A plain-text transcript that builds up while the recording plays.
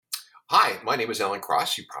Hi, my name is Alan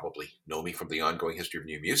Cross. You probably know me from the ongoing history of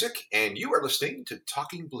new music, and you are listening to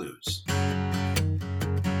Talking Blues.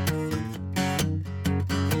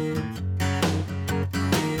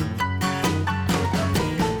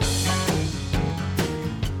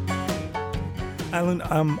 Alan,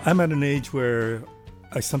 I'm at an age where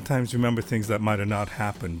I sometimes remember things that might have not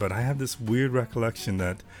happened, but I have this weird recollection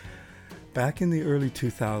that back in the early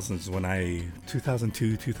 2000s,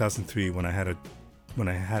 2002, 2003, when I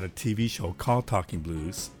had a TV show called Talking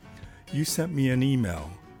Blues, you sent me an email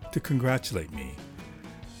to congratulate me.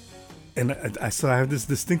 And so I have this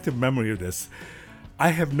distinctive memory of this. I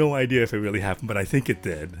have no idea if it really happened, but I think it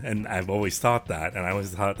did. And I've always thought that, and I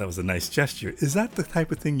always thought that was a nice gesture. Is that the type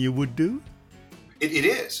of thing you would do? It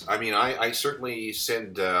is. I mean, I certainly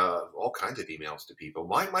send all kinds of emails to people.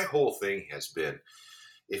 My whole thing has been,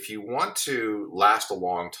 if you want to last a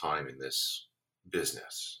long time in this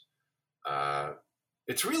business,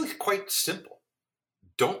 it's really quite simple.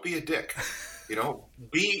 Don't be a dick.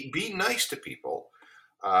 Be nice to people.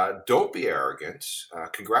 Don't be arrogant.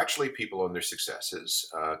 Congratulate people on their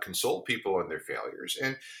successes. Console people on their failures,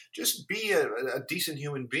 and just be a decent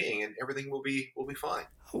human being, and everything will be fine.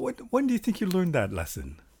 When do you think you learned that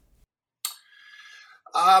lesson?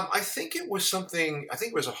 I think it was something. I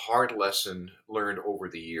think it was a hard lesson learned over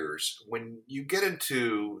the years. When you get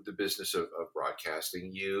into the business of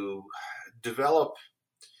broadcasting, you develop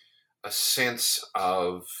a sense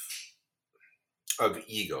of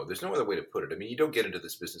ego. There's no other way to put it. I mean, you don't get into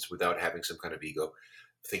this business without having some kind of ego,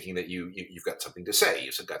 thinking that you've got something to say,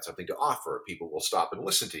 you've got something to offer. People will stop and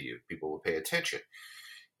listen to you. People will pay attention.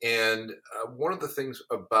 And one of the things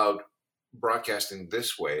about broadcasting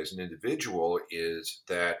this way as an individual is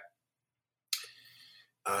that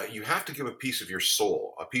you have to give a piece of your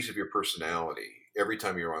soul, a piece of your personality every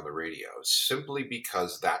time you're on the radio, simply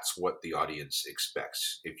because that's what the audience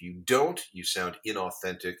expects. If you don't, you sound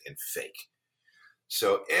inauthentic and fake.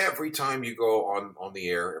 So every time you go on the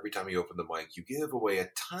air, every time you open the mic, you give away a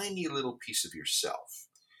tiny little piece of yourself.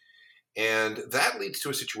 And that leads to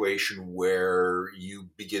a situation where you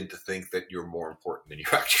begin to think that you're more important than you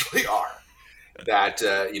actually are. That,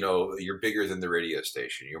 you're bigger than the radio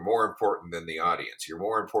station. You're more important than the audience. You're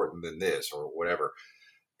more important than this or whatever.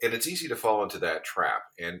 And it's easy to fall into that trap.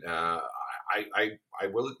 And I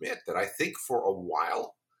will admit that I think for a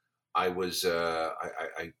while I was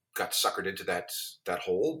I got suckered into that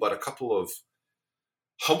hole, but a couple of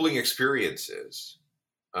humbling experiences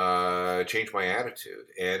changed my attitude.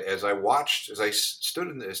 And as I stayed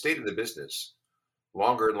in the business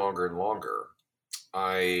longer and longer and longer,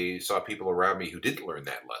 I saw people around me who didn't learn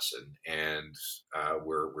that lesson and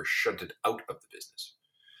were shunted out of the business.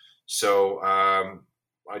 So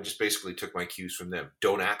I just basically took my cues from them.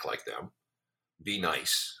 Don't act like them. Be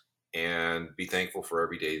nice, and be thankful for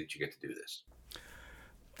every day that you get to do this.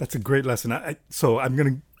 That's a great lesson.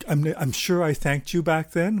 I'm sure I thanked you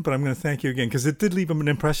back then, but I'm gonna thank you again because it did leave an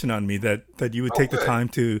impression on me that you would take the time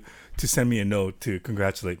to send me a note to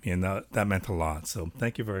congratulate me, and that meant a lot. So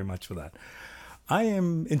thank you very much for that. I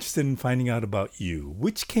am interested in finding out about you.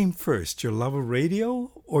 Which came first, your love of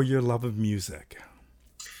radio or your love of music?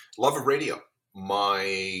 Love of radio.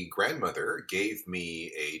 My grandmother gave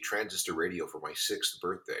me a transistor radio for my 6th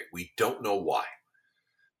birthday. We don't know why.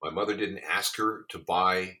 My mother didn't ask her to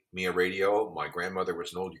buy me a radio. My grandmother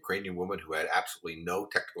was an old Ukrainian woman who had absolutely no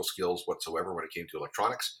technical skills whatsoever when it came to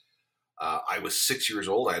electronics. I was 6 years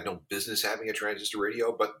old. I had no business having a transistor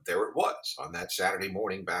radio, but there it was on that Saturday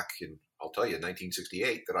morning back in, I'll tell you,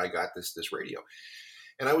 1968, that I got this radio.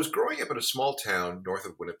 And I was growing up in a small town north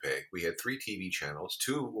of Winnipeg. We had 3 TV channels,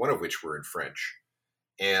 one of which were in French.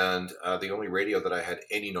 And the only radio that I had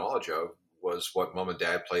any knowledge of was what mom and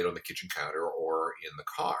dad played on the kitchen counter or in the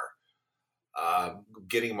car.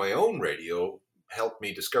 Getting my own radio helped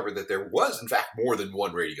me discover that there was, in fact, more than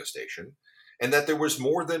one radio station, and that there was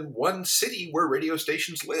more than one city where radio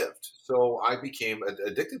stations lived. So I became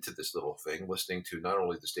addicted to this little thing, listening to not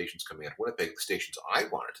only the stations coming out of Winnipeg, the stations I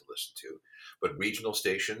wanted to listen to, but regional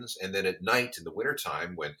stations. And then at night in the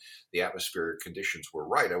wintertime, when the atmospheric conditions were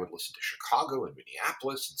right, I would listen to Chicago and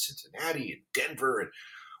Minneapolis and Cincinnati and Denver. And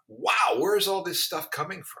wow, where is all this stuff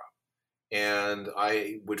coming from? And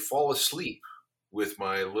I would fall asleep with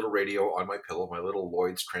my little radio on my pillow, my little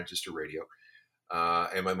Lloyd's transistor radio.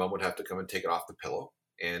 And my mom would have to come and take it off the pillow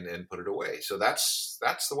and put it away. So that's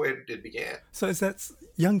the way it began. So as that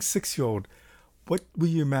young 6-year-old, what were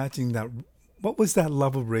you imagining that? What was that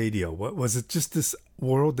love of radio? What was it? Just this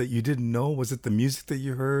world that you didn't know? Was it the music that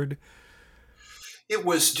you heard? It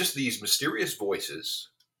was just these mysterious voices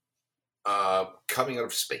coming out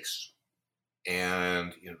of space.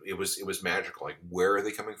 and it was magical. Like, where are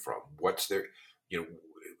they coming from? What's their, you know,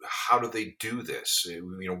 how do they do this?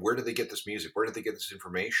 Where do they get this music? Where do they get this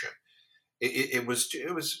information? It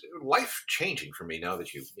was life changing for me. Now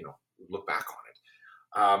that you look back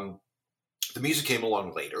on it, the music came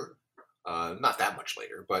along later, not that much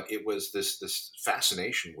later, but it was this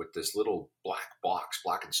fascination with this little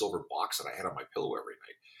black and silver box that I had on my pillow every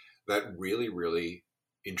night that really, really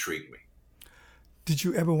intrigued me. Did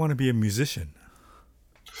you ever want to be a musician?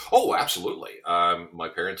 Oh, absolutely. My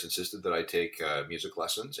parents insisted that I take music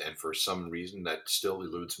lessons, and for some reason that still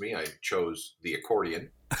eludes me, I chose the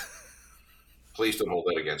accordion. Please don't hold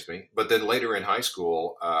that against me. But then later in high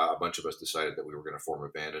school, a bunch of us decided that we were going to form a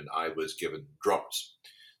band, and I was given drums.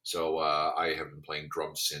 So I have been playing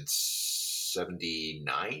drums since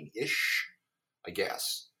 79 ish, I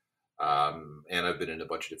guess. And I've been in a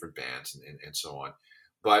bunch of different bands and so on.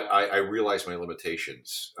 But I realize my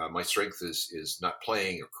limitations. My strength is not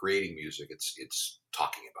playing or creating music, it's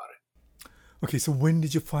talking about it. Okay, so when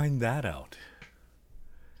did you find that out?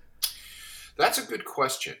 That's a good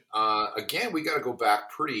question. Again, we got to go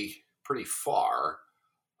back pretty far.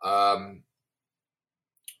 Um,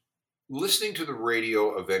 Listening to the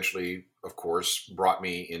radio eventually, of course, brought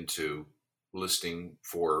me into listening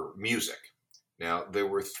for music. Now, there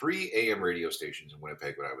were three AM radio stations in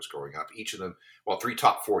Winnipeg when I was growing up. Each of them, well, three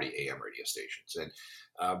top 40 AM radio stations.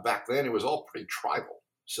 And back then, it was all pretty tribal.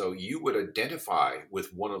 So you would identify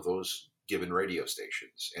with one of those given radio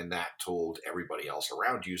stations, and that told everybody else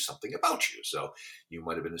around you something about you. So you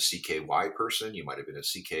might have been a CKY person, you might have been a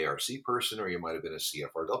CKRC person, or you might have been a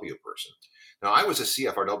CFRW person. Now, I was a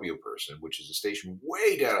CFRW person, which is a station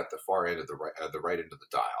way down at the far end of the right end of the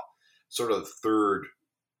dial, sort of the third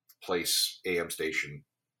place AM station,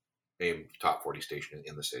 AM top 40 station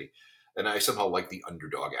in the city. And I somehow like the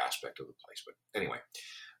underdog aspect of the place. But anyway,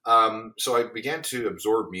 so I began to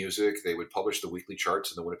absorb music. They would publish the weekly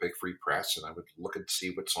charts in the Winnipeg Free Press, and I would look and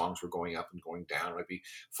see what songs were going up and going down. I'd be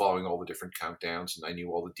following all the different countdowns, and I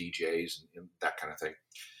knew all the DJs and that kind of thing.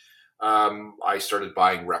 I started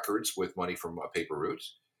buying records with money from Paper Route.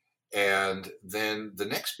 And then the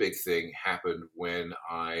next big thing happened when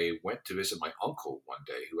I went to visit my uncle one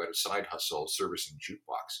day, who had a side hustle servicing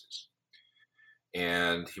jukeboxes.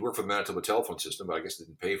 And he worked for the Manitoba telephone system, but I guess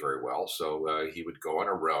didn't pay very well. So he would go on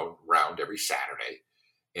a round every Saturday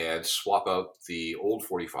and swap out the old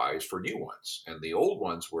 45s for new ones. And the old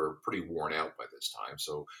ones were pretty worn out by this time,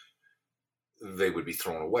 so they would be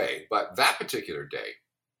thrown away. But that particular day,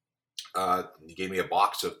 he gave me a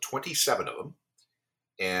box of 27 of them.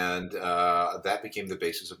 And that became the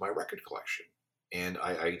basis of my record collection. And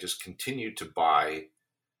I just continued to buy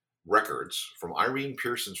records from Irene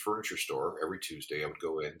Pearson's furniture store every Tuesday. I would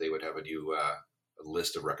go in, they would have a new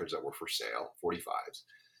list of records that were for sale, 45s.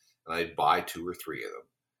 And I'd buy two or three of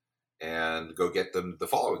them and go get them the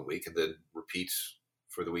following week and then repeat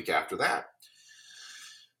for the week after that.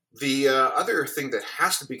 The other thing that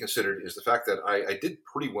has to be considered is the fact that I did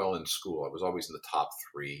pretty well in school. I was always in the top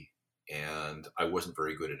three, and I wasn't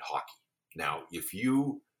very good at hockey. Now, if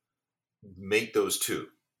you make those two,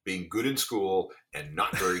 being good in school and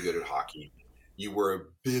not very good at hockey, you were a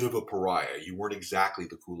bit of a pariah. You weren't exactly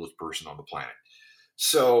the coolest person on the planet.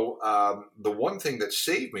 So the one thing that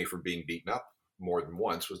saved me from being beaten up more than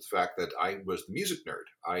once was the fact that I was the music nerd.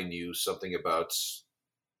 I knew something about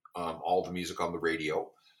all the music on the radio.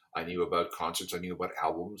 I knew about concerts. I knew about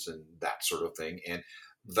albums and that sort of thing. And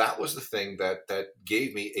that was the thing that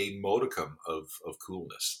gave me a modicum of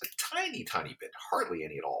coolness. A tiny, tiny bit. Hardly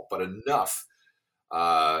any at all, but enough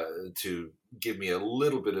to give me a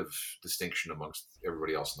little bit of distinction amongst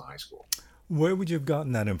everybody else in the high school. Where would you have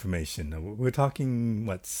gotten that information? We're talking,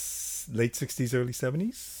 what, late 60s, early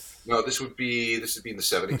 70s? No, this would be in the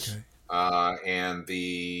 70s. Okay. And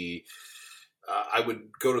I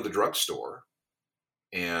would go to the drugstore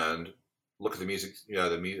and look at the music,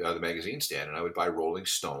 the magazine stand, and I would buy Rolling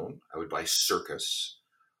Stone. I would buy Circus.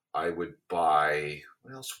 I would buy,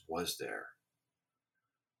 what else was there?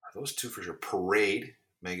 Those two for sure. Parade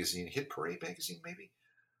magazine, Hit Parade magazine, maybe.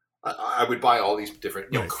 I would buy all these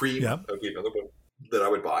different, Right. Cream, Yeah. would be another one that I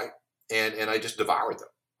would buy, and I just devoured them.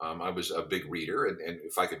 I was a big reader, and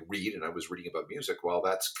if I could read and I was reading about music, well,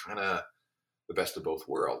 that's kind of the best of both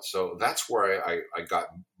worlds. So that's where I got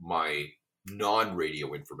my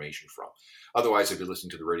non-radio information from. Otherwise, I'd be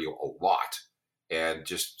listening to the radio a lot and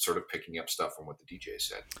just sort of picking up stuff from what the DJ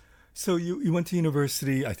said. So you went to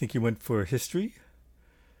university. I think you went for history.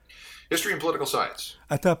 History and political science.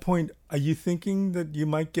 At that point, are you thinking that you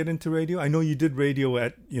might get into radio? I know you did radio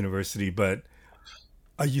at university, but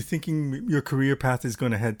are you thinking your career path is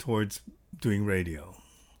going to head towards doing radio?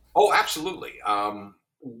 Oh, absolutely.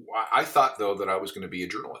 I thought, though, that I was going to be a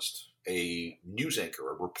journalist, a news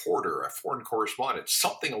anchor, a reporter, a foreign correspondent,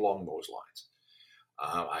 something along those lines.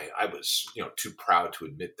 I was, too proud to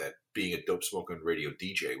admit that being a dope smoking radio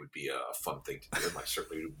DJ would be a fun thing to do. And I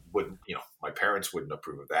certainly wouldn't, my parents wouldn't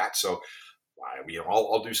approve of that. So,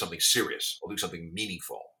 I'll do something serious. I'll do something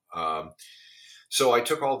meaningful. So I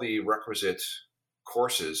took all the requisite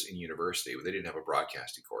courses in university. They didn't have a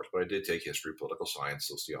broadcasting course, but I did take history, political science,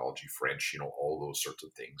 sociology, French, all those sorts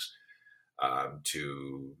of things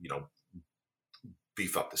to,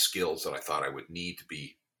 beef up the skills that I thought I would need to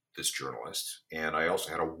be this journalist. And I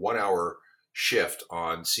also had a 1 hour shift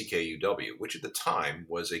on CKUW, which at the time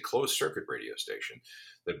was a closed circuit radio station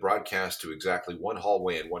that broadcast to exactly one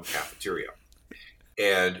hallway and one cafeteria.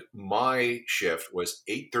 And my shift was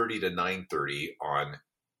 8:30 to 9:30 on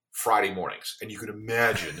Friday mornings. And you can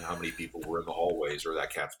imagine how many people were in the hallways or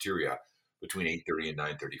that cafeteria between 8:30 and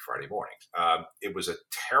 9:30 Friday mornings. It was a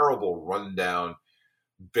terrible, rundown,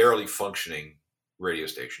 barely functioning radio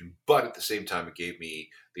station. But at the same time, it gave me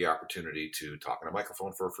the opportunity to talk on a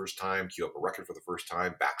microphone for the first time, cue up a record for the first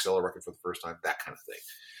time, backsell a record for the first time, that kind of thing.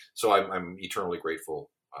 So I'm eternally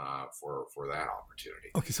grateful for that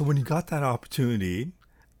opportunity. Okay, so when you got that opportunity,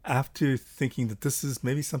 after thinking that this is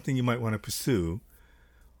maybe something you might want to pursue,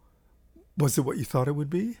 was it what you thought it would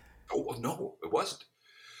be? Oh, no, it wasn't.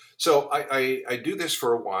 So I do this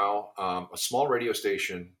for a while. A small radio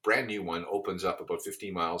station, brand new one, opens up about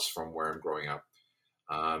 15 miles from where I'm growing up.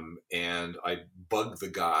 And I bugged the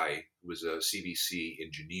guy who was a CBC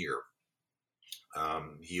engineer.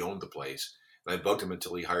 He owned the place. And I bugged him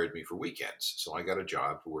until he hired me for weekends. So I got a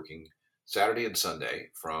job working Saturday and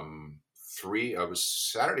Sunday from 3.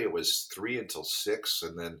 Saturday it was 3 until 6,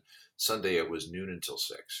 and then Sunday it was noon until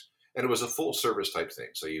 6. And it was a full service type thing.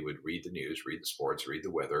 So you would read the news, read the sports, read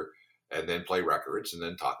the weather, and then play records, and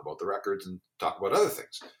then talk about the records and talk about other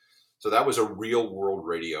things. So that was a real world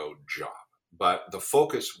radio job. But the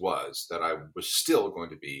focus was that I was still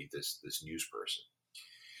going to be this news person.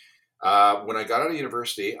 When I got out of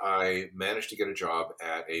university, I managed to get a job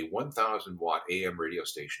at a 1,000 watt AM radio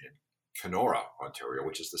station in Kenora, Ontario,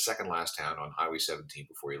 which is the second last town on Highway 17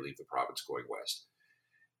 before you leave the province going west.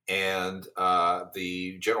 And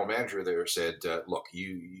the general manager there said, look,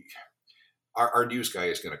 our news guy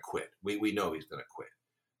is going to quit. We know he's going to quit.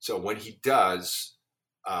 So when he does,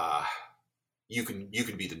 you can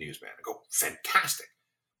be the newsman. I go, fantastic.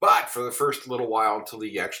 But for the first little while until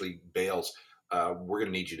he actually bails, we're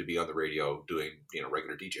going to need you to be on the radio doing,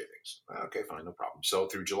 regular DJ things. Okay, fine, no problem. So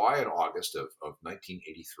through July and August of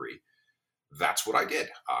 1983, that's what I did.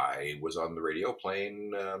 I was on the radio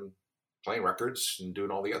playing records and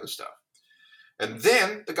doing all the other stuff. And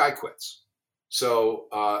then the guy quits. So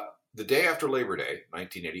the day after Labor Day,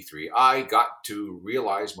 1983, I got to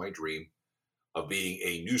realize my dream of being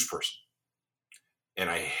a news person. And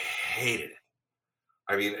I hated it.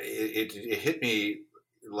 I mean, it hit me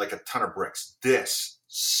like a ton of bricks. This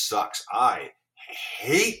sucks. I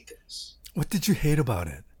hate this. What did you hate about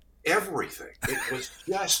it? Everything. It was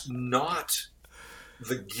just not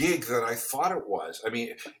the gig that I thought it was. I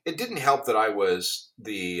mean, it didn't help that I was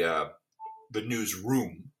the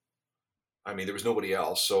newsroom. I mean, there was nobody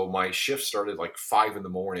else. So my shift started like 5 in the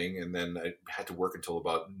morning, and then I had to work until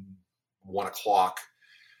about 1 o'clock,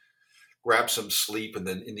 grab some sleep, and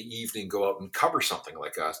then in the evening go out and cover something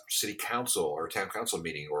like a city council or a town council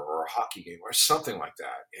meeting or a hockey game or something like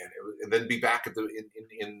that, and then be back at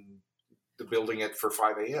in the building for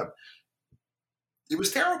 5 a.m. It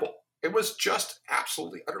was terrible. It was just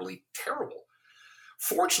absolutely, utterly terrible.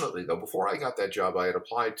 Fortunately, though, before I got that job, I had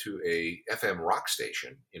applied to a FM rock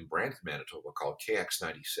station in Brandon, Manitoba called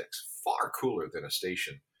KX96. Far cooler than a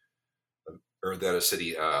station or that a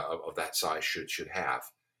city of that size should have.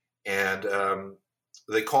 And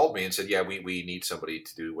they called me and said, yeah, we need somebody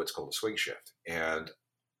to do what's called a swing shift. And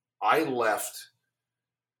I left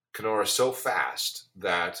Kenora so fast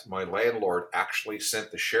that my landlord actually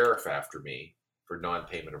sent the sheriff after me for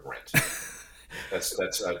non-payment of rent.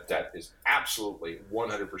 That is absolutely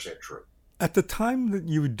 100% true. At the time that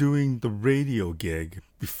you were doing the radio gig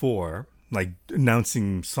before, like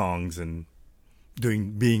announcing songs and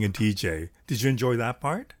being a DJ, did you enjoy that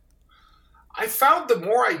part? I found the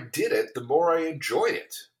more I did it, the more I enjoyed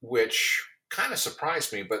it, which kind of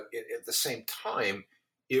surprised me. But at the same time,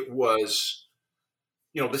 it was,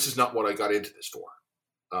 this is not what I got into this for.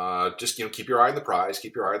 Just, keep your eye on the prize,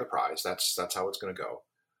 keep your eye on the prize. That's how it's going to go.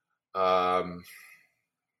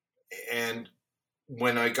 And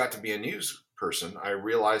when I got to be a news person, I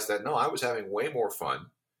realized that, no, I was having way more fun.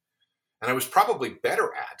 And I was probably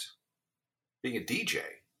better at being a DJ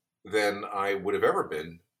than I would have ever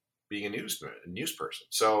been being a news person.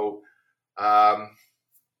 So um,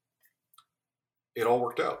 it all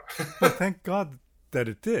worked out. Well, thank God that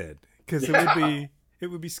it did, because Yeah. it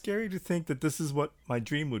would be scary to think that this is what my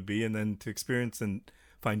dream would be, and then to experience and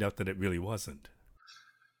find out that it really wasn't.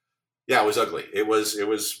 Yeah, it was ugly. It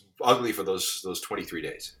was ugly for those 23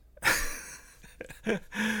 days.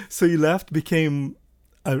 So you left, became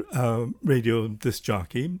a radio disc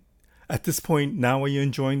jockey. At this point, now are you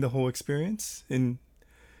enjoying the whole experience in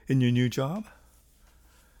your new job?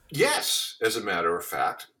 Yes, as a matter of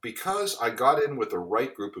fact, because I got in with the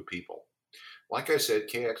right group of people. Like I said,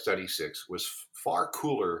 KX96 was far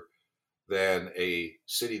cooler than a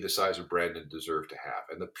city the size of Brandon deserved to have.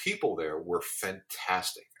 And the people there were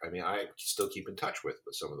fantastic. I mean, I still keep in touch with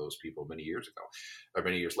some of those people many years ago, or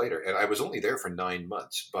many years later. And I was only there for 9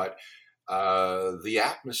 months, but the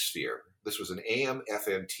atmosphere, this was an AM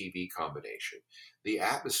FM TV combination. The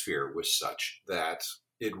atmosphere was such that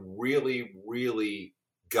it really, really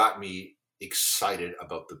got me excited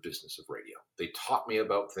about the business of radio. They taught me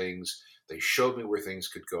about things. They showed me where things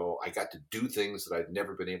could go. I got to do things that I'd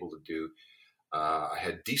never been able to do. I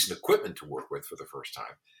had decent equipment to work with for the first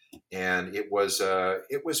time, and it was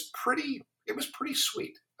pretty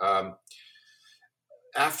sweet.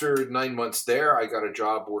 After 9 months there, I got a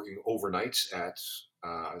job working overnights at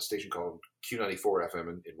a station called Q94 FM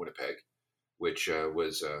in Winnipeg, which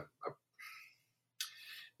was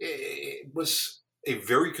a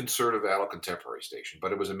very conservative adult contemporary station,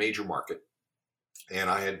 but it was a major market, and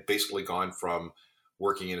I had basically gone from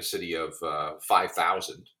working in a city of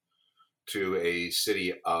 5,000 to a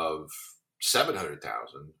city of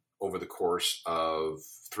 700,000 over the course of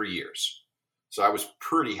 3 years. So I was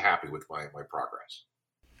pretty happy with my progress.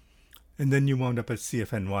 And then you wound up at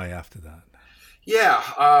CFNY after that. Yeah,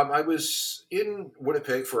 I was in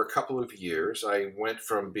Winnipeg for a couple of years. I went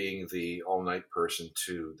from being the all-night person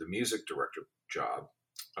to the music director job.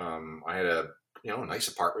 I had a nice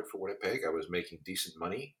apartment for Winnipeg. I was making decent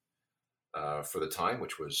money for the time,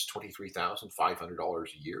 which was $23,500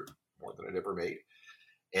 a year, more than I'd ever made.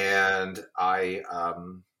 And I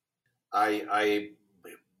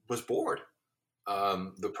was bored.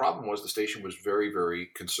 The problem was the station was very, very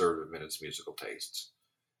conservative in its musical tastes.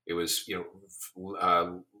 It was,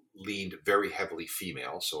 leaned very heavily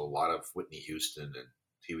female, so a lot of Whitney Houston and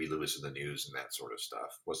Huey Lewis in the News and that sort of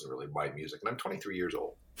stuff wasn't really my music. And I'm 23 years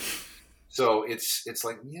old, so it's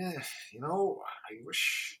like, yeah, I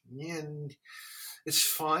wish, yeah, it's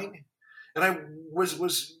fine. And I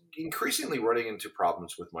was increasingly running into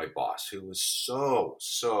problems with my boss, who was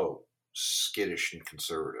so skittish and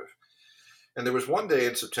conservative. And there was one day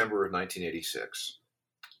in September of 1986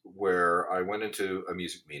 where I went into a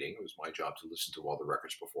music meeting. It was my job to listen to all the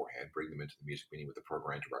records beforehand, bring them into the music meeting with the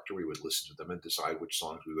program director. We would listen to them and decide which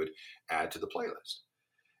songs we would add to the playlist.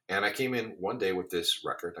 And I came in one day with this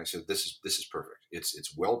record, and I said, "This is perfect.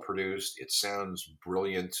 It's well produced. It sounds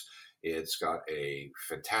brilliant. It's got a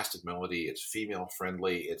fantastic melody. It's female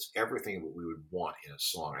friendly. It's everything that we would want in a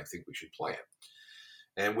song. I think we should play it."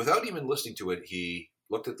 And without even listening to it, he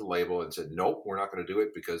looked at the label and said, "Nope, we're not going to do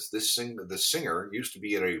it because the singer used to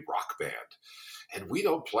be in a rock band, and we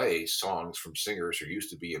don't play songs from singers who used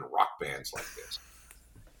to be in rock bands like this."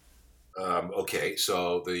 Okay,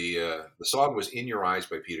 so the song was "In Your Eyes"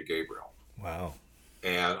 by Peter Gabriel, Wow.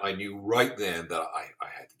 and I knew right then that I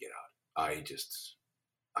had to get out. I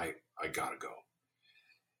gotta go.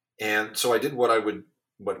 And so I did what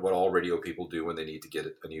all radio people do when they need to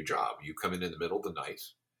get a new job. You come in the middle of the night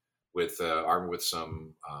with armed with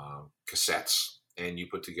some cassettes, and you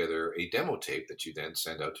put together a demo tape that you then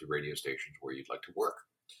send out to radio stations where you'd like to work.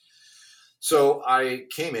 So I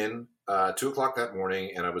came in 2 o'clock that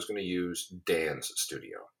morning, and I was going to use Dan's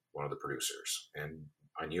studio, one of the producers, and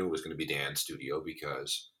I knew it was going to be Dan's studio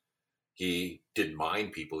because he didn't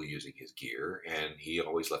mind people using his gear, and he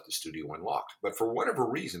always left the studio unlocked. But for whatever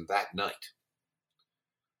reason, that night,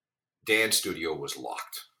 Dan's studio was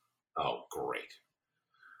locked. Oh, great.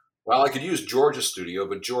 Well, I could use George's studio,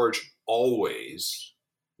 but George always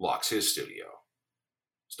locks his studio.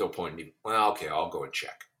 It's no point in me. Well, okay, I'll go and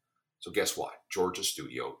check. So guess what? George's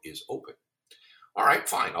studio is open. All right,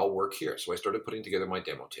 fine, I'll work here. So I started putting together my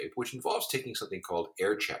demo tape, which involves taking something called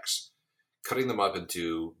air checks, cutting them up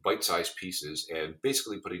into bite-sized pieces, and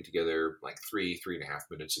basically putting together like 3.5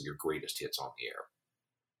 minutes of your greatest hits on the air.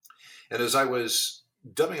 And as I was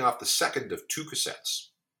dubbing off the second of two cassettes,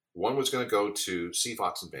 one was going to go to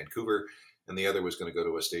CFOX in Vancouver, and the other was going to go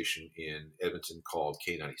to a station in Edmonton called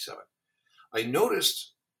K97. I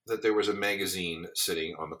noticed that there was a magazine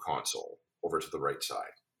sitting on the console over to the right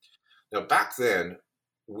side. Now, back then,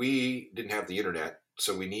 we didn't have the internet.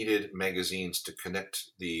 So we needed magazines to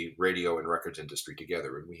connect the radio and records industry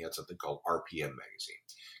together. And we had something called RPM magazine.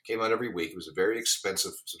 Came out every week. It was a very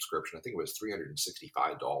expensive subscription. I think it was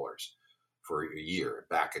 $365 for a year.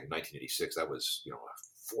 Back in 1986, that was,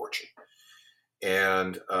 a fortune.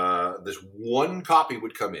 And this one copy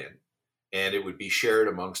would come in, and it would be shared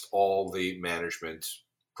amongst all the management,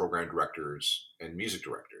 program directors, and music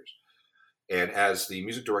directors. And as the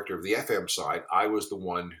music director of the FM side, I was the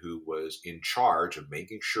one who was in charge of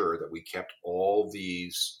making sure that we kept all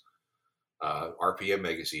these RPM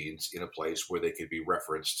magazines in a place where they could be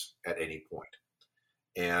referenced at any point.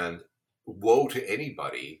 And woe to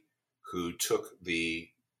anybody who took the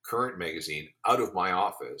current magazine out of my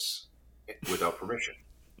office without permission.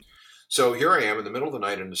 So here I am in the middle of the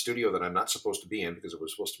night in the studio that I'm not supposed to be in because it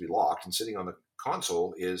was supposed to be locked, and sitting on the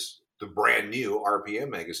console is the brand new RPM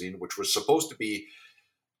magazine, which was supposed to be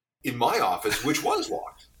in my office, which was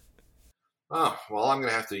locked. Oh, well, I'm going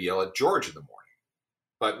to have to yell at George in the morning.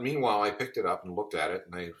 But meanwhile, I picked it up and looked at it,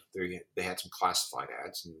 and they had some classified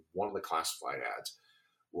ads, and one of the classified ads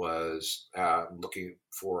was looking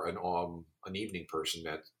for an evening person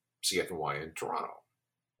at CFNY in Toronto.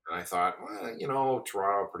 And I thought, well,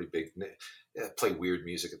 Toronto, pretty big, play weird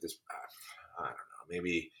music at this, I don't know,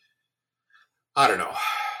 maybe, I don't know.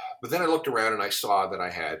 But then I looked around and I saw that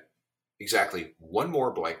I had exactly one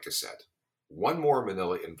more blank cassette, one more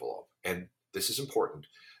manila envelope, and this is important,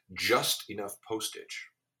 just enough postage,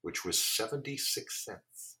 which was 76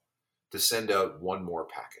 cents, to send out one more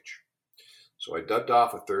package. So I dubbed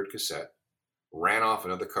off a third cassette, ran off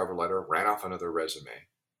another cover letter, ran off another resume,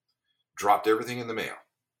 dropped everything in the mail.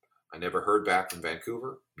 I never heard back from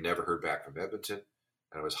Vancouver, never heard back from Edmonton,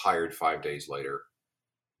 and I was hired 5 days later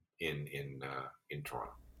in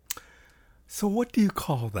Toronto. So what do you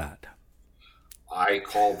call that? I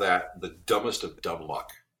call that the dumbest of dumb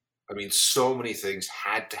luck. I mean, so many things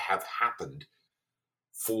had to have happened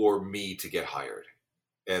for me to get hired.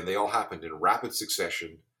 And they all happened in rapid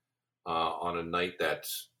succession on a night that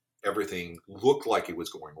everything looked like it was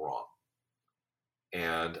going wrong.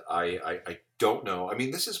 And I don't know. I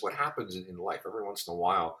mean, this is what happens in life. Every once in a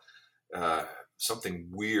while, something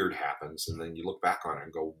weird happens, and then you look back on it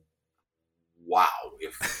and go, wow,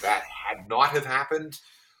 if that had not have happened,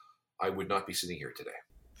 I would not be sitting here today.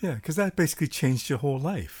 Yeah, because that basically changed your whole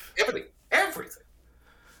life. Everything.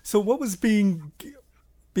 So what was being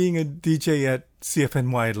a DJ at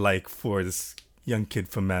CFNY like for this young kid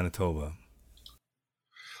from Manitoba?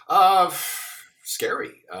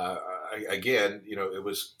 Scary. Again, it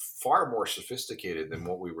was far more sophisticated than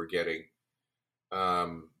what we were getting,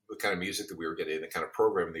 the kind of music that we were getting, the kind of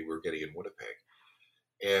programming that we were getting in Winnipeg.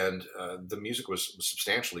 And the music was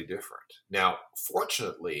substantially different. Now,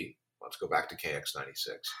 fortunately, let's go back to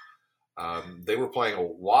KX96. They were playing a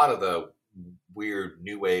lot of the weird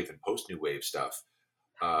new wave and post-new wave stuff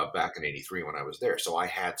back in '83 when I was there. So I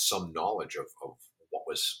had some knowledge of what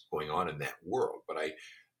was going on in that world, but I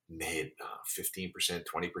made 15%,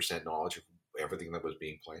 20% knowledge of everything that was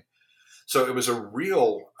being played. So it was a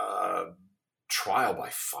real trial by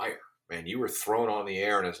fire. Man, you were thrown on the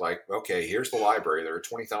air and it's like, okay, here's the library. There are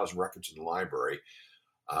 20,000 records in the library.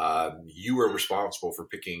 You were responsible for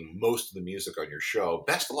picking most of the music on your show.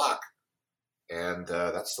 Best of luck. And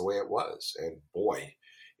that's the way it was. And boy,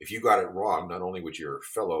 if you got it wrong, not only would your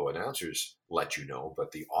fellow announcers let you know,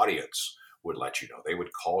 but the audience would let you know. They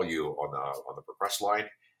would call you on the request line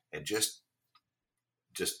and just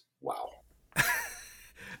wow.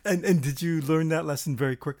 And did you learn that lesson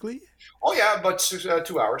very quickly? Oh yeah, but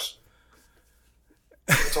 2 hours.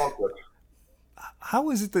 It's all good. How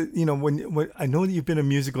is it that, when I know that you've been a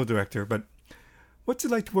musical director, but what's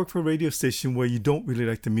it like to work for a radio station where you don't really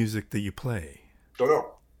like the music that you play? Don't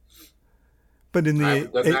know. But in the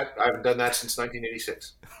I haven't done that since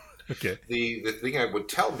 1986. Okay. The thing I would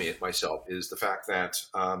tell me myself is the fact that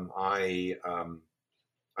I'm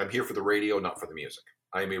here for the radio, not for the music.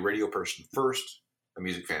 I am a radio person first, a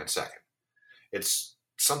music fan second. It's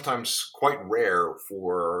sometimes quite rare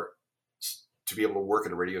to be able to work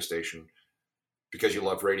at a radio station because you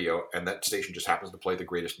love radio, and that station just happens to play the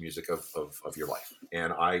greatest music of your life.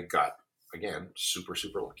 And I got, again, super,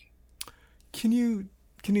 super lucky. Can you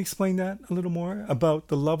explain that a little more about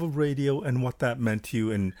the love of radio and what that meant to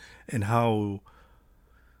you and how,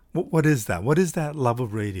 what is that? What is that love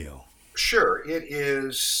of radio? Sure. It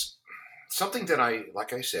is something that I,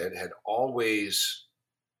 like I said, had always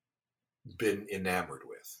been enamored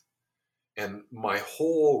with. And my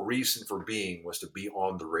whole reason for being was to be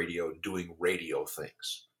on the radio doing radio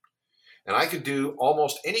things. And I could do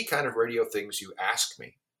almost any kind of radio things you ask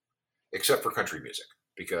me, except for country music,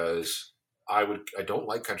 because I don't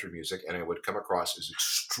like country music, and I would come across as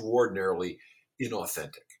extraordinarily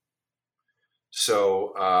inauthentic.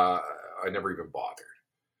 So I never even bothered.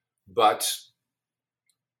 But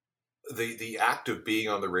the act of being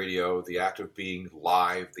on the radio, the act of being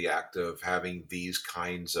live, the act of having these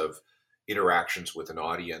kinds of interactions with an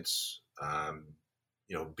audience,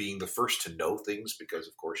 being the first to know things, because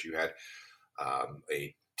of course you had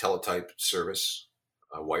a teletype service,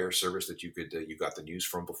 a wire service that you got the news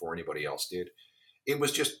from before anybody else did. It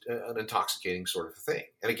was just an intoxicating sort of thing.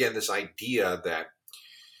 And again, this idea that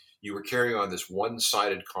you were carrying on this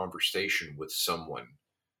one-sided conversation with someone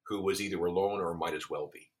who was either alone or might as well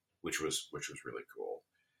be, which was really cool.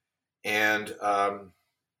 And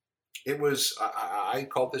it was I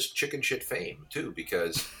called this chicken shit fame too,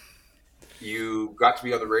 because you got to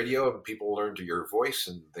be on the radio and people learned your voice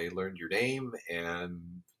and they learned your name. And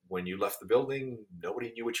when you left the building,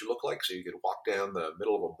 nobody knew what you looked like. So you could walk down the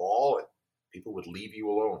middle of a mall and people would leave you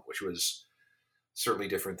alone, which was certainly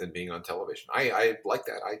different than being on television. I like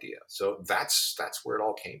that idea. So that's where it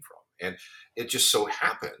all came from. And it just so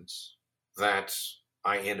happens that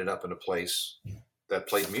I ended up in a place that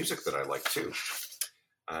played music that I like too.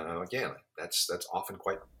 Again, that's often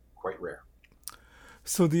quite rare.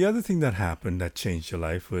 So the other thing that happened that changed your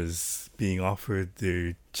life was being offered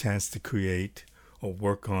the chance to create or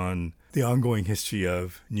work on the ongoing history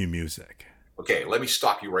of new music. Okay, let me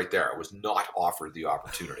stop you right there. I was not offered the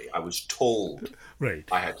opportunity. I was told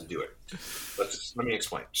I had to do it. Let me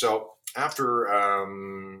explain. So after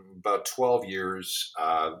about 12 years,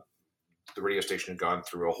 the radio station had gone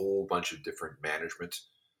through a whole bunch of different management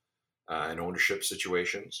and ownership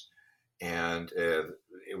situations. And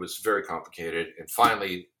it was very complicated. And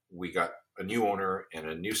finally, we got a new owner and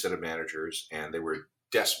a new set of managers, and they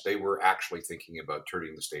were actually thinking about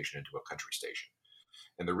turning the station into a country station.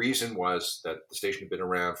 And the reason was that the station had been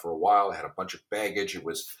around for a while, it had a bunch of baggage.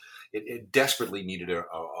 It desperately needed a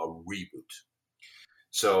reboot.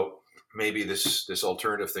 So maybe this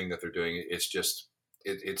alternative thing that they're doing, it's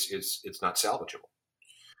not salvageable.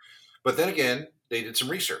 But then again, they did some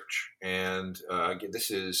research, and again,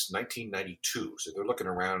 this is 1992, so they're looking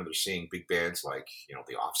around and they're seeing big bands like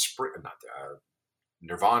the Offspring, not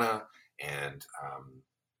Nirvana, and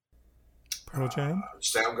Pearl Jam,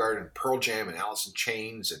 Soundgarden, Pearl Jam, and Alice in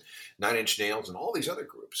Chains, and Nine Inch Nails, and all these other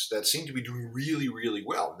groups that seem to be doing really, really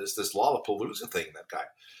well. There's this Lollapalooza thing that got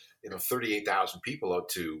 38,000 people out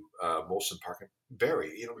to Molson Park and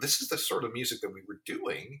Barrie. This is the sort of music that we were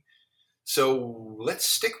doing. So let's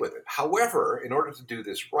stick with it. However, in order to do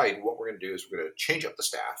this right, what we're going to do is we're going to change up the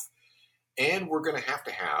staff, and we're going to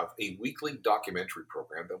have a weekly documentary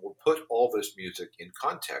program that will put all this music in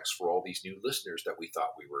context for all these new listeners that we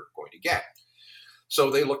thought we were going to get.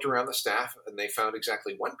 So they looked around the staff, and they found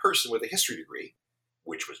exactly one person with a history degree,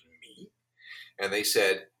 which was me, and they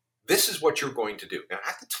said, this is what you're going to do. Now,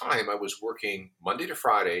 at the time, I was working Monday to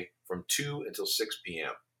Friday from 2 until 6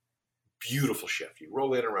 p.m., beautiful shift. You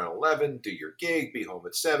roll in around 11, do your gig, be home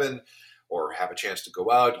at 7, or have a chance to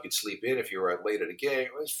go out. You could sleep in if you were out late at a gig.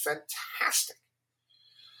 It was fantastic.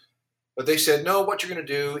 But they said, no, what you're going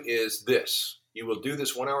to do is this. You will do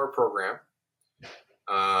this 1-hour program,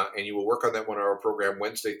 and you will work on that 1-hour program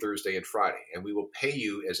Wednesday, Thursday, and Friday. And we will pay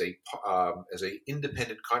you as a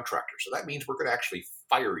independent contractor. So that means we're going to actually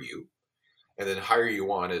fire you and then hire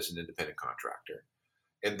you on as an independent contractor.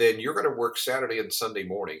 And then you're going to work Saturday and Sunday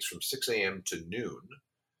mornings from 6 a.m. to noon,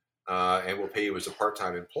 and we'll pay you as a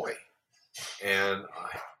part-time employee. And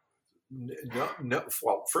no.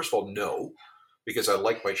 Well, first of all, no, because I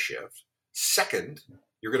like my shift. Second,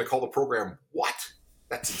 you're going to call the program what?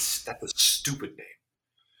 That's a stupid name.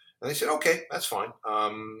 And they said, okay, that's fine.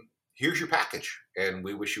 Here's your package, and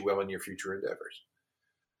we wish you well in your future endeavors.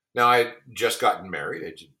 Now, I had just gotten married.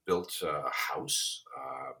 I just built a house.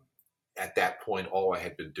 At that point, all I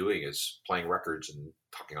had been doing is playing records and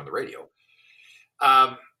talking on the radio.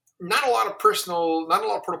 Not a lot of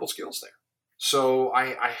portable skills there. So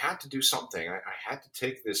I had to do something. I had to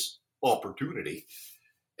take this opportunity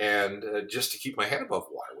and just to keep my head above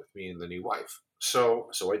water with me and the new wife.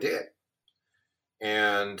 So I did.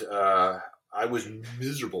 And I was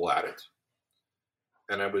miserable at it.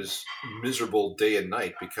 And I was miserable day and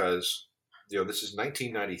night because, this is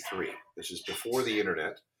 1993. This is before the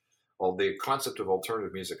internet. Well, the concept of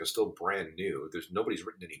alternative music is still brand new. Nobody's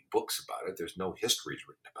written any books about it. There's no histories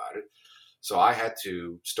written about it. So I had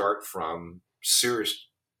to start from serious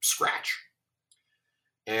scratch.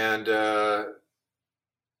 And the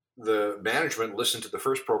management listened to the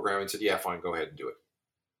first program and said, yeah, fine, go ahead and do it.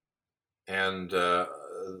 And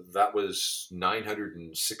that was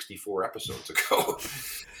 964 episodes ago.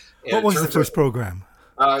 What was the first program?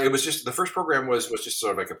 It was just the first program was just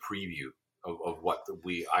sort of like a preview of what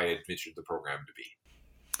I had envisioned the program to be.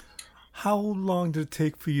 How long did it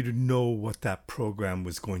take for you to know what that program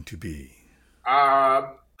was going to be?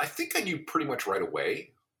 I think I knew pretty much right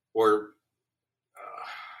away, or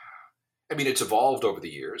I mean, it's evolved over the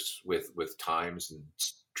years with times and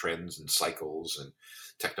trends and cycles and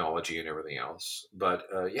technology and everything else. But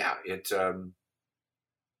yeah,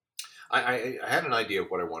 I had an idea of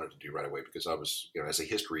what I wanted to do right away because I was, as a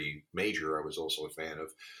history major, I was also a fan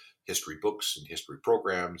of history books and history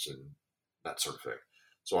programs and that sort of thing.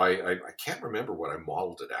 So I can't remember what I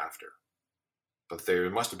modeled it after, but there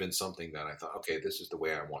must have been something that I thought, okay, this is the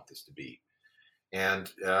way I want this to be, and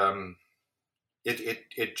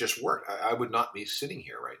it just worked. I would not be sitting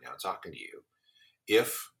here right now talking to you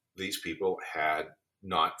if these people had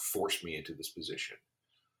not forced me into this position.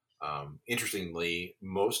 Interestingly,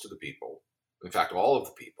 most of the people, in fact, all of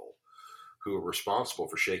the people who were responsible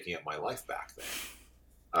for shaking up my life back then,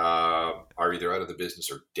 are either out of the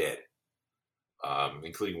business or dead,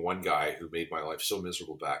 including one guy who made my life so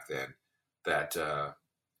miserable back then that,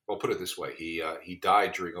 well, put it this way, he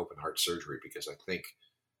died during open heart surgery because I think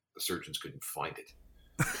the surgeons couldn't find it.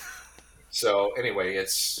 So anyway,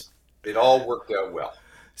 it all worked out well.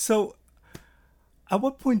 So, at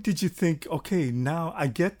what point did you think, okay, now I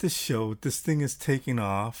get this show, this thing is taking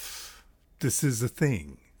off, this is a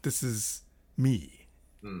thing, this is me?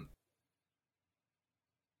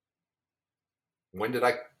 When did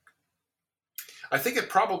I think it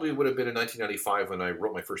probably would have been in 1995 when I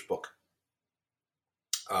wrote my first book,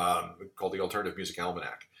 called The Alternative Music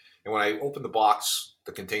Almanac. And when I opened the box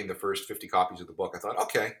that contained the first 50 copies of the book, I thought,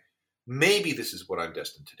 okay, maybe this is what I'm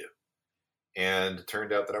destined to do. And it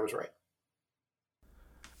turned out that I was right.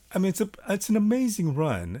 I mean, it's an amazing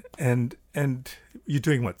run, and you're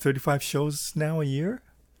doing what, 35 shows now a year?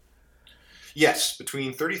 Yes,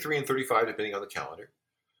 between 33 and 35, depending on the calendar.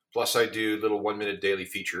 Plus, I do little 1-minute daily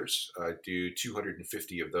features. I do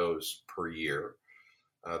 250 of those per year.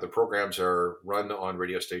 The programs are run on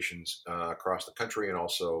radio stations across the country and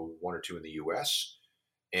also one or two in the U.S.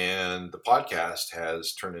 And the podcast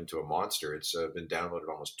has turned into a monster. It's been downloaded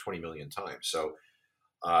almost 20 million times. So,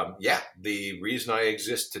 yeah, the reason I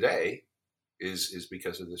exist today is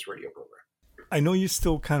because of this radio program. I know you're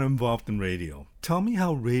still kind of involved in radio. Tell me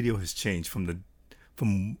how radio has changed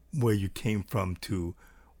from where you came from to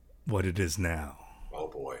what it is now. Oh,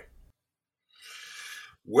 boy.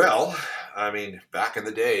 Well, I mean, back in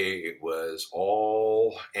the day, it was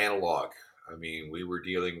all analog. I mean, we were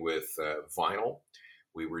dealing with vinyl.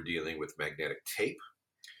 We were dealing with magnetic tape.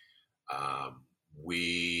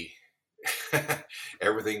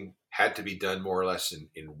 Everything had to be done more or less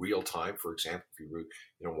in real time. For example, if you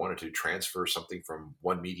wanted to transfer something from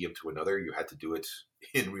one medium to another, you had to do it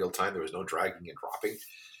in real time. There was no dragging and dropping.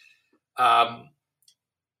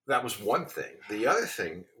 That was one thing. The other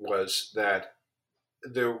thing was that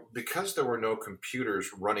because there were no computers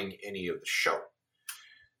running any of the show,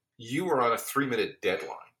 you were on a 3-minute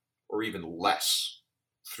deadline or even less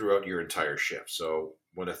throughout your entire shift. So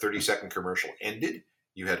when a 30-second commercial ended,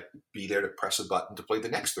 you had to be there to press a button to play the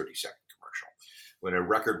next 30-second commercial. When a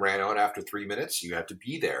record ran out after 3 minutes, you had to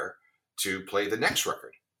be there to play the next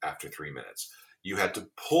record after 3 minutes. You had to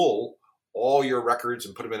pull all your records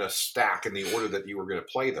and put them in a stack in the order that you were going to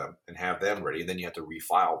play them and have them ready. And then you had to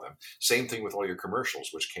refile them. Same thing with all your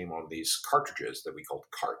commercials, which came on these cartridges that we called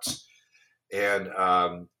carts. And,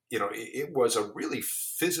 it was a really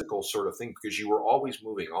physical sort of thing because you were always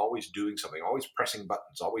moving, always doing something, always pressing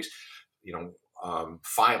buttons, always,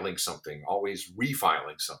 filing something, always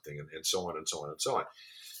refiling something, and so on and so on and so on.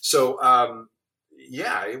 So,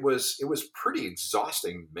 yeah, it was pretty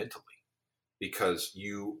exhausting mentally, because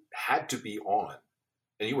you had to be on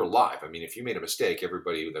and you were live. I mean, if you made a mistake,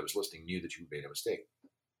 everybody that was listening knew that you made a mistake.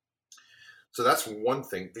 So that's one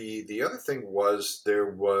thing. The other thing was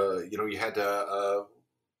there was, you had the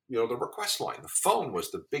request line. The phone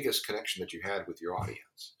was the biggest connection that you had with your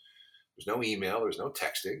audience. There was no email, there was no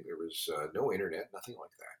texting, there was no internet, nothing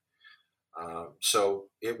like that. So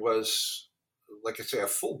it was, like I say, a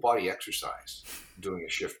full body exercise doing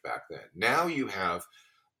a shift back then. Now you have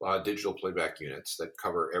digital playback units that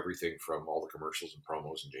cover everything from all the commercials and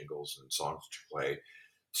promos and jingles and songs that you play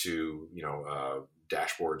to,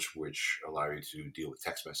 dashboards which allow you to deal with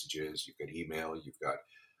text messages. You've got email, you've got,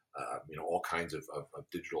 all kinds of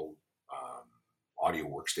digital audio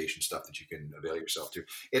workstation stuff that you can avail yourself to.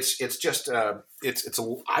 It's just,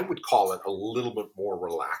 I would call it a little bit more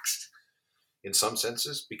relaxed in some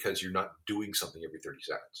senses because you're not doing something every 30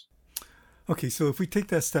 seconds. Okay, so if we take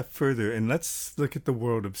that step further and let's look at the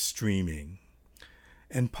world of streaming,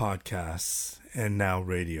 and podcasts and now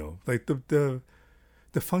radio. Like the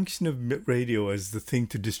function of radio as the thing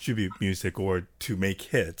to distribute music or to make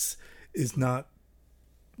hits is not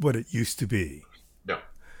what it used to be. No.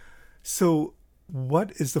 So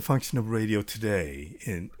what is the function of radio today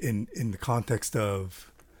in the context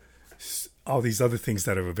of all these other things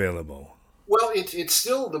that are available? Well, it's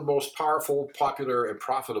still the most powerful, popular, and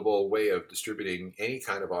profitable way of distributing any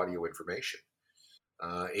kind of audio information.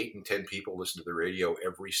 8 and 10 people listen to the radio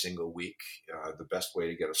every single week. The best way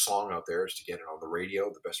to get a song out there is to get it on the radio.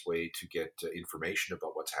 The best way to get information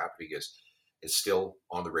about what's happening is still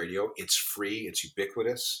on the radio. It's free. It's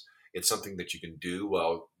ubiquitous. It's something that you can do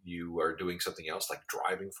while you are doing something else, like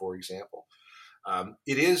driving, for example.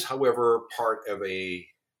 It is, however, part of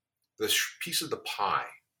this piece of the pie,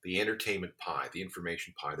 the entertainment pie, the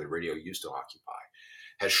information pie that radio used to occupy,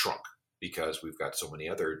 has shrunk because we've got so many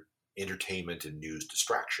other entertainment and news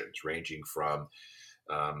distractions, ranging from,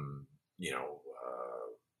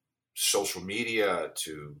 social media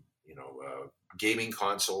to, gaming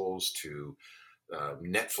consoles to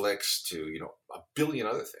Netflix to, a billion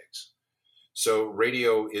other things. So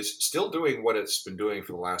radio is still doing what it's been doing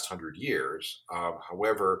for the last 100 years.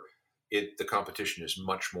 However, the competition is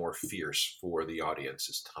much more fierce for the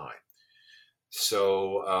audience's time.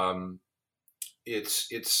 So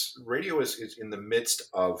it's radio is in the midst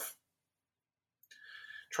of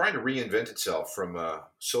trying to reinvent itself from a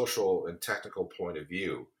social and technical point of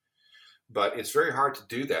view. But it's very hard to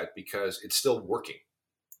do that because it's still working.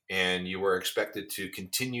 And you are expected to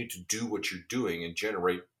continue to do what you're doing and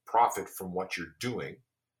generate profit from what you're doing,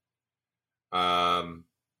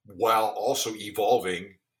 while also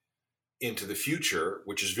evolving into the future,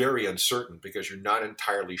 which is very uncertain because you're not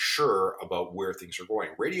entirely sure about where things are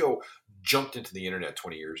going. Radio jumped into the internet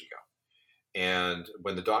 20 years ago. And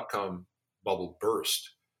when the dot-com bubble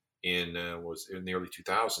burst was in the early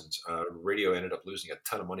 2000s, radio ended up losing a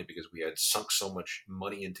ton of money because we had sunk so much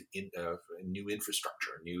money into new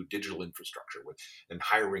infrastructure, new digital infrastructure, and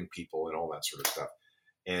hiring people and all that sort of stuff.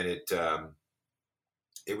 And it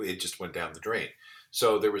just went down the drain.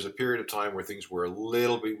 So there was a period of time where we were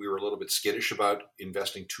a little bit skittish about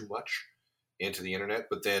investing too much into the internet.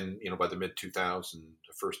 But then, by the mid 2000s,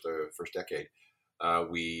 first decade,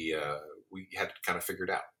 we had to kind of figure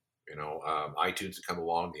it out. iTunes had come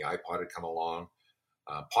along, the iPod had come along.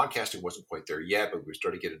 Podcasting wasn't quite there yet, but we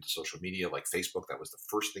started to get into social media like Facebook. That was the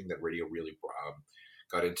first thing that radio really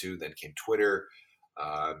got into. Then came Twitter,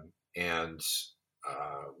 and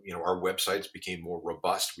our websites became more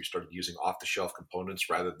robust. We started using off-the-shelf components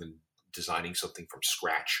rather than designing something from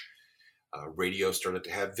scratch. Radio started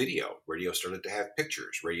to have video. Radio started to have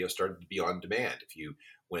pictures. Radio started to be on demand if you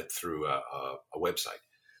went through a website.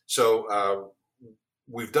 So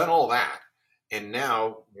we've done all that. And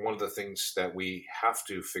now one of the things that we have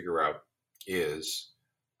to figure out is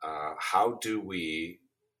how do we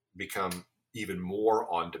become even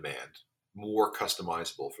more on demand, more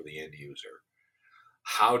customizable for the end user?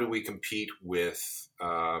 How do we compete with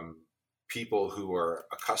people who are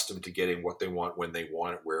accustomed to getting what they want when they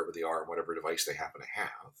want it, wherever they are, and whatever device they happen to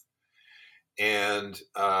have? And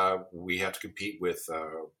we have to compete with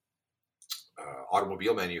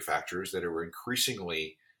automobile manufacturers that are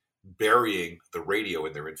increasingly burying the radio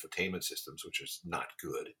in their infotainment systems, which is not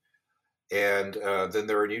good. And then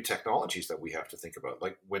there are new technologies that we have to think about.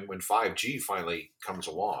 Like when 5G finally comes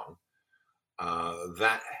along,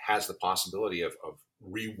 that has the possibility of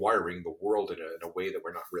rewiring the world in a way that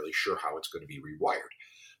we're not really sure how it's going to be rewired.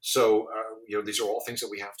 So, these are all things that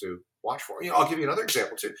we have to watch for. I'll give you another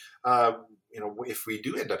example too. If we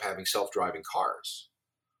do end up having self-driving cars,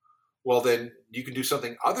 well, then you can do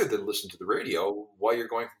something other than listen to the radio while you're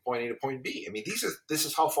going from point A to point B. I mean, this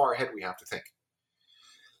is how far ahead we have to think.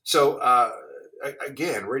 So,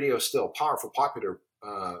 again, radio is still powerful, popular,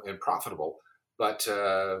 and profitable, but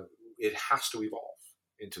it has to evolve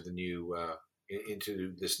into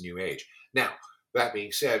into this new age. Now, that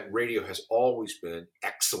being said, radio has always been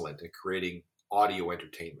excellent at creating audio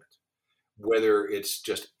entertainment. Whether it's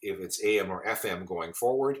if it's AM or FM going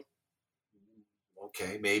forward,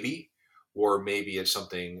 okay, maybe. Or maybe it's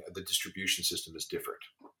something, the distribution system is different,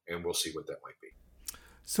 and we'll see what that might be.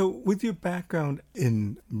 So with your background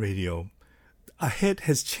in radio, a hit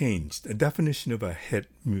has changed. A definition of a hit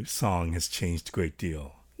song has changed a great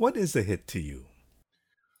deal. What is a hit to you?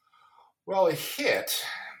 Well, a hit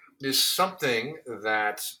is something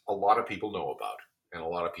that a lot of people know about and a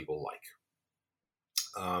lot of people like.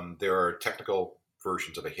 There are technical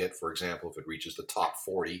versions of a hit. For example, if it reaches the top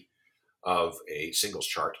 40 of a singles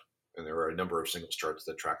chart, and there are a number of singles charts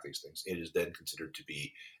that track these things, it is then considered to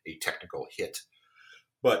be a technical hit.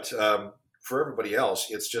 But For everybody else,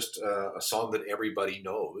 it's just a song that everybody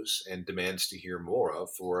knows and demands to hear more of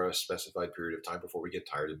for a specified period of time before we get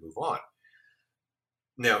tired and move on.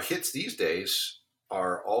 Now, hits these days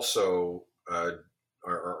are also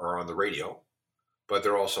are on the radio, but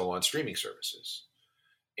they're also on streaming services.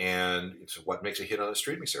 And it's what makes a hit on a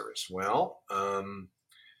streaming service? Well,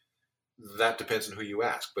 that depends on who you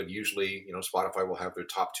ask, but usually, Spotify will have their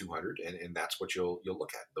top 200, and that's what you'll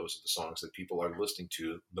look at. Those are the songs that people are listening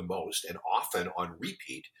to the most, and often on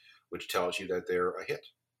repeat, which tells you that they're a hit.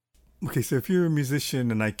 Okay, so if you're a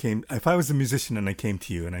musician and if I was a musician and I came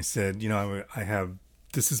to you and I said, I have,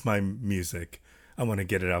 this is my music, I want to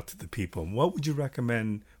get it out to the people, what would you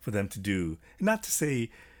recommend for them to do? Not to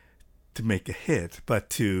say to make a hit,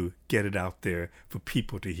 but to get it out there for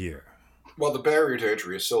people to hear. Well, the barrier to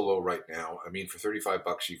entry is so low right now. I mean, for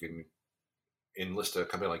 $35, you can enlist a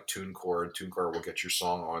company like TuneCore, and TuneCore will get your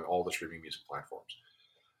song on all the streaming music platforms.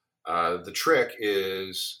 The trick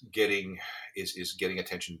is getting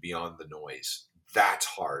attention beyond the noise. That's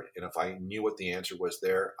hard. And if I knew what the answer was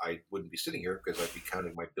there, I wouldn't be sitting here because I'd be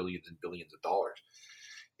counting my billions and billions of dollars.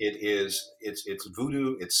 It's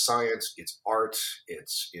voodoo, it's science, it's art,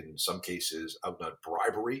 it's in some cases outright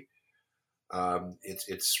bribery.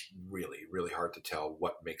 It's really, really hard to tell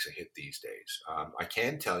what makes a hit these days. I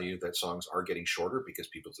can tell you that songs are getting shorter because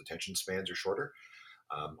people's attention spans are shorter.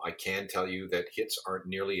 I can tell you that hits aren't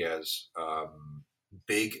nearly as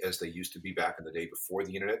big as they used to be back in the day before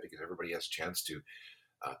the internet, because everybody has a chance to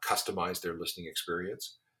customize their listening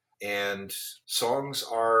experience. And songs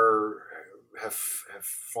have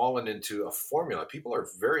fallen into a formula. People are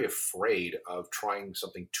very afraid of trying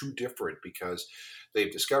something too different because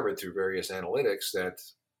they've discovered through various analytics that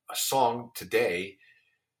a song today,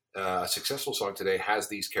 a successful song today, has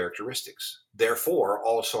these characteristics. Therefore,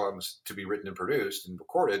 all songs to be written and produced and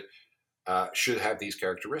recorded should have these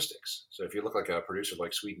characteristics. So if you look like a producer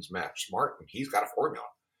like Sweden's Max Martin, he's got a formula,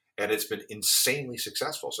 and it's been insanely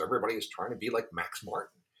successful. So everybody is trying to be like Max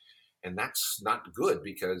Martin. And that's not good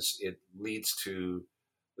because it leads to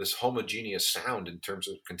this homogeneous sound in terms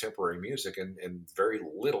of contemporary music, and very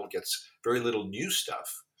little new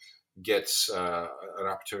stuff gets an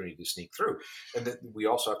opportunity to sneak through. And then we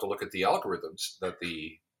also have to look at the algorithms that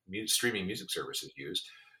the streaming music services use.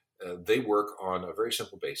 They work on a very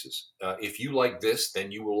simple basis. If you like this,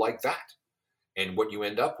 then you will like that. And what you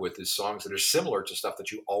end up with is songs that are similar to stuff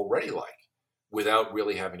that you already like without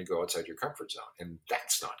really having to go outside your comfort zone. And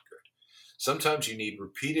that's not good. Sometimes you need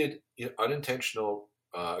repeated, unintentional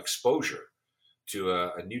exposure to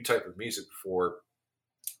a new type of music before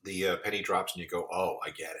the penny drops and you go, oh, I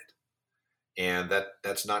get it. And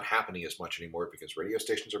that's not happening as much anymore because radio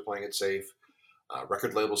stations are playing it safe.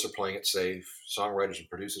 Record labels are playing it safe. Songwriters and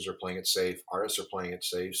producers are playing it safe. Artists are playing it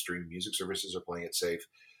safe. Streaming music services are playing it safe.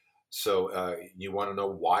 So you want to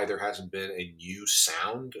know why there hasn't been a new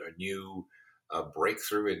sound, a new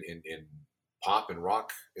breakthrough in pop and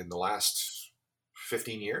rock in the last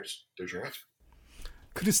 15 years? There's your answer.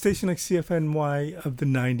 Could a station like CFNY of the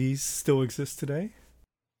 90s still exist today?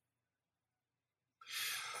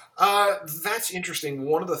 That's interesting.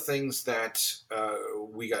 One of the things that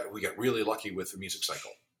we got really lucky with the music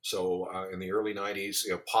cycle. So in the early 90s,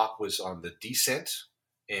 pop was on the descent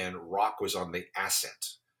and rock was on the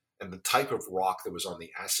ascent. And the type of rock that was on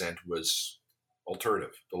the ascent was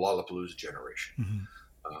alternative, the Lollapalooza generation. Mm-hmm.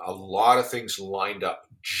 A lot of things lined up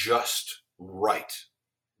just right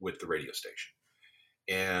with the radio station.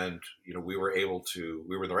 And, we were in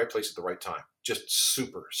the right place at the right time. Just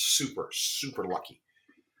super, super, super lucky.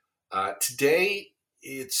 Today,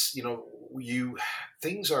 it's,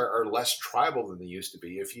 things are less tribal than they used to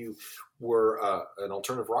be. If you were an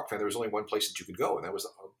alternative rock fan, there was only one place that you could go, and that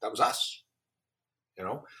was us.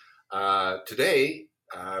 Today,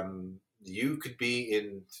 you could be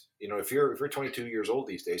in, if you're 22 years old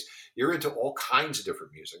these days, you're into all kinds of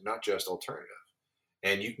different music, not just alternative.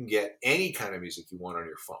 And you can get any kind of music you want on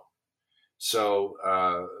your phone.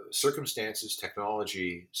 So circumstances,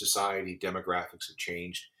 technology, society, demographics have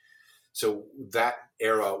changed. So that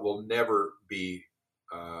era will never be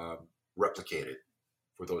replicated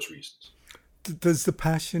for those reasons. Does the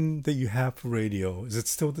passion that you have for radio, is it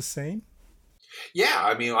still the same? Yeah,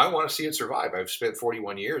 I want to see it survive. I've spent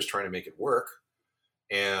 41 years trying to make it work.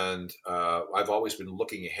 And I've always been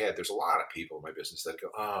looking ahead. There's a lot of people in my business that go,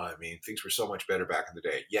 things were so much better back in the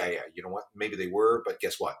day. Yeah. You know what? Maybe they were, but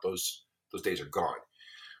guess what? Those days are gone.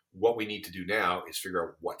 What we need to do now is figure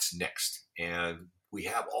out what's next. And we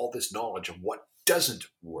have all this knowledge of what doesn't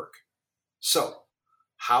work. So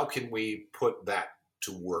how can we put that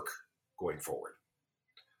to work going forward?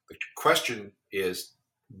 The question is,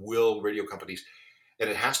 will radio companies, and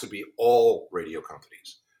it has to be all radio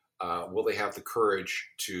companies. Will they have the courage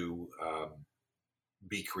to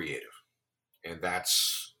be creative? And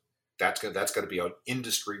that's going to be an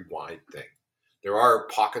industry wide thing. There are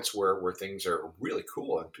pockets where things are really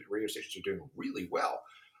cool and radio stations are doing really well.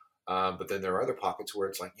 But then there are other pockets where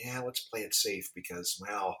it's like, yeah, let's play it safe because,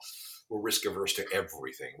 well, we're risk averse to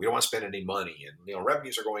everything. We don't want to spend any money, and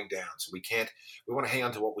revenues are going down, so we want to hang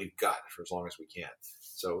on to what we've got for as long as we can.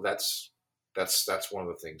 So that's one of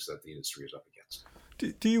the things that the industry is up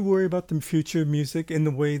against. Do you worry about the future of music in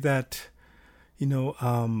the way that,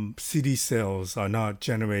 CD sales are not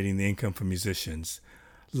generating the income for musicians?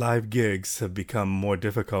 Live gigs have become more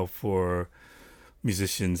difficult for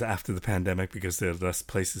musicians after the pandemic because there are less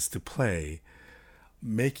places to play.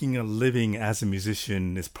 Making a living as a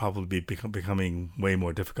musician is probably becoming way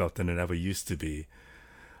more difficult than it ever used to be.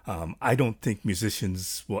 I don't think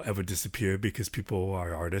musicians will ever disappear because people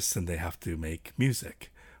are artists and they have to make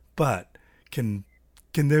music. But can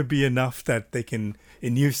there be enough that they can,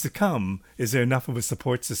 in years to come, is there enough of a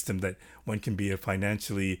support system that one can be a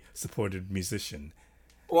financially supported musician?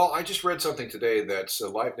 Well, I just read something today that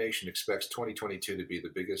Live Nation expects 2022 to be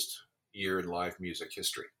the biggest year in live music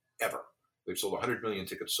history ever. They've sold 100 million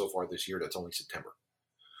tickets so far this year. That's only September.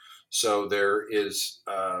 So there is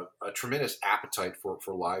a tremendous appetite for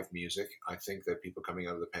live music. I think that people coming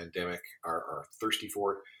out of the pandemic are thirsty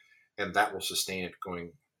for it, and that will sustain it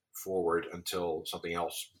going forward until something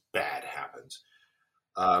else bad happens.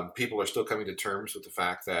 People are still coming to terms with the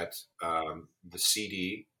fact that the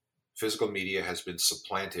CD, physical media, has been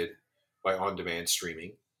supplanted by on-demand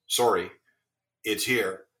streaming. Sorry, it's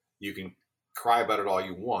here. You can cry about it all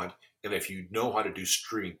you want, and if you know how to do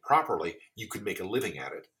streaming properly, you can make a living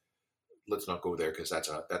at it. Let's not go there because that's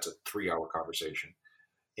a 3-hour conversation.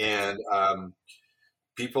 And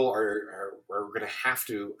people are going to have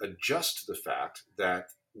to adjust to the fact that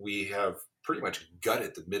we have pretty much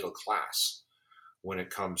gutted the middle class when it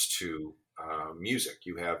comes to music.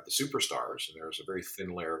 You have the superstars, and there's a very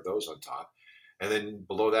thin layer of those on top. And then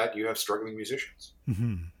below that, you have struggling musicians.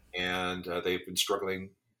 Mm-hmm. And they've been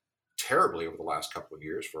struggling terribly over the last couple of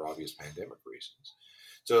years for obvious pandemic reasons.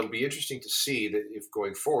 So it'll be interesting to see that if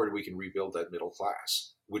going forward we can rebuild that middle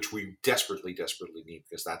class, which we desperately, desperately need,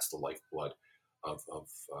 because that's the lifeblood of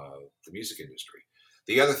the music industry.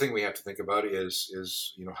 The other thing we have to think about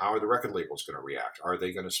is how are the record labels going to react? Are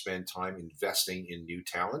they going to spend time investing in new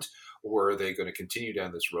talent, or are they going to continue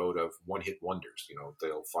down this road of one-hit wonders?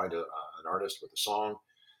 They'll find an artist with a song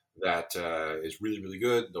that is really, really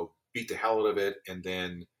good. They'll beat the hell out of it, and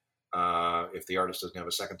then if the artist doesn't have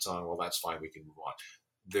a second song, well, that's fine. We can move on.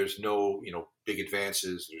 There's no big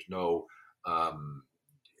advances. There's no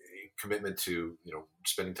commitment to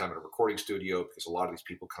spending time in a recording studio, because a lot of these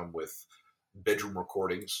people come with bedroom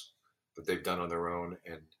recordings that they've done on their own.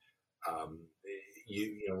 And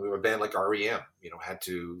we were a band like REM, had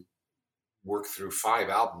to work through 5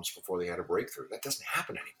 albums before they had a breakthrough. That doesn't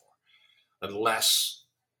happen anymore unless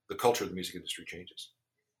the culture of the music industry changes.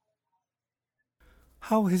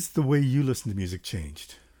 How has the way you listen to music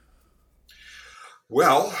changed?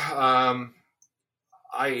 Well,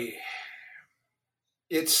 I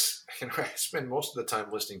spend most of the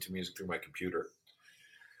time listening to music through my computer.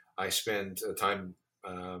 I spend time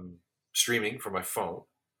streaming from my phone.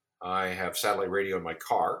 I have satellite radio in my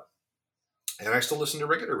car, and I still listen to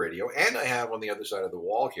regular radio. And I have on the other side of the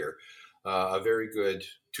wall here a very good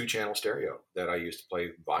 2-channel stereo that I use to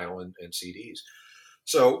play vinyl and CDs.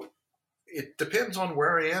 So it depends on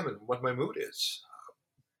where I am and what my mood is.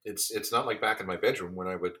 It's not like back in my bedroom when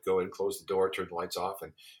I would go and close the door, turn the lights off,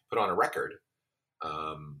 and put on a record.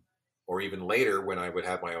 Or even later when I would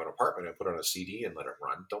have my own apartment and put on a CD and let it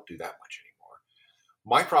run. Don't do that much anymore.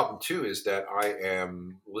 My problem too is that I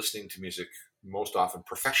am listening to music most often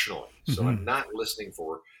professionally. So I'm not listening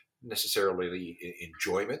for necessarily the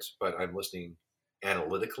enjoyment, but I'm listening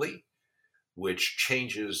analytically, which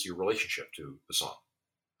changes your relationship to the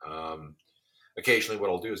song. Occasionally what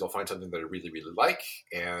I'll do is I'll find something that I really, really like,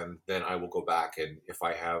 and then I will go back, and if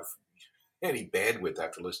I have any bandwidth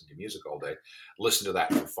after listening to music all day, listen to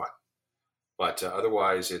that for fun. But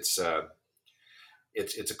otherwise, it's a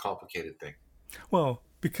complicated thing. Well,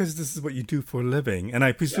 because this is what you do for a living, and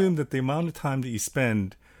I presume that the amount of time that you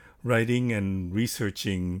spend writing and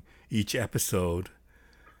researching each episode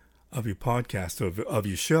of your podcast or of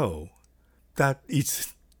your show, that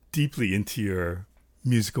eats deeply into your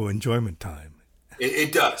musical enjoyment time.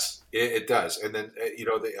 It does. It does. And then,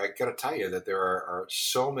 I got to tell you that there are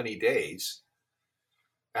so many days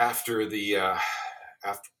after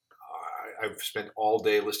I've spent all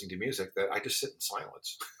day listening to music that I just sit in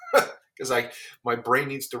silence because my brain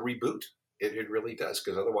needs to reboot. It really does,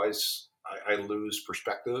 because otherwise I lose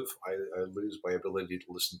perspective. I lose my ability to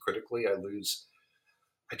listen critically. I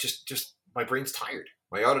just my brain's tired.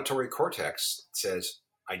 My auditory cortex says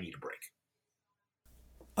I need a break.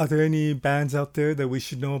 Are there any bands out there that we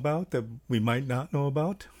should know about that we might not know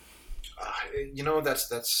about?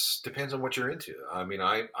 That's depends on what you're into. I mean,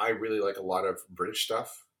 I really like a lot of British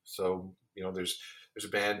stuff. So there's a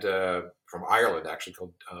band from Ireland actually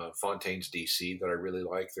called Fontaines DC that I really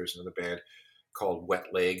like. There's another band called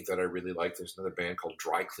Wet Leg that I really like. There's another band called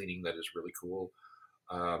Dry Cleaning that is really cool.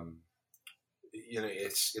 Um,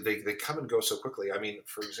 they come and go so quickly. I mean,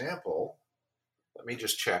 for example, let me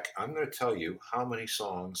just check. I'm going to tell you how many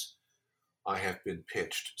songs I have been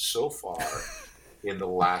pitched so far in the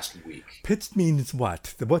last week. Pitched means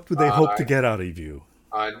what? What would they hope to get out of you?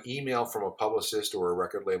 An email from a publicist or a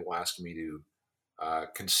record label asking me to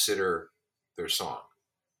consider their song.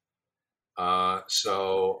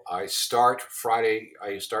 So I start Friday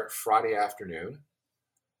afternoon.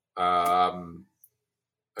 I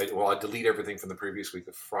delete everything from the previous week,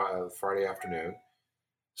 Friday afternoon.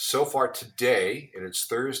 So far today, and it's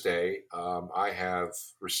Thursday, I have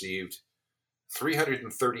received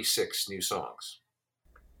 336 new songs.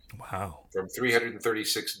 Wow. From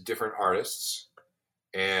 336 different artists.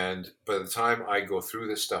 And by the time I go through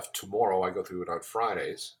this stuff tomorrow, I go through it on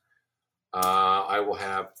Fridays, I will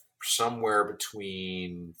have somewhere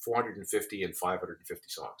between 450 and 550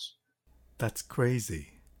 songs. That's crazy.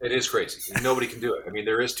 It is crazy. Nobody can do it. I mean,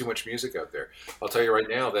 there is too much music out there. I'll tell you right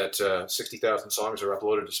now that 60,000 songs are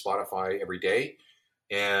uploaded to Spotify every day,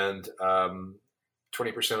 and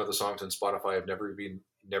 20% of the songs on Spotify have never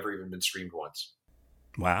even been streamed once.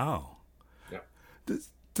 Wow. Yeah.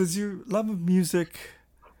 Does your love of music...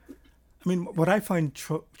 I mean, what I find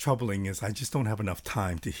troubling is I just don't have enough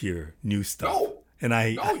time to hear new stuff. No, you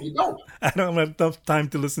don't. I don't have enough time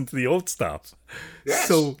to listen to the old stuff. Yes.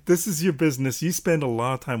 So this is your business. You spend a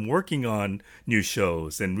lot of time working on new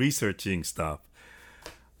shows and researching stuff.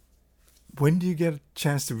 When do you get a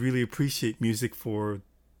chance to really appreciate music for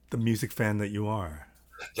the music fan that you are?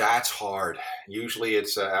 That's hard. Usually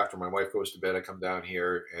it's after my wife goes to bed, I come down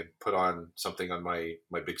here and put on something on my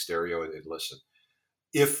big stereo and listen.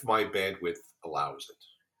 If my bandwidth allows it.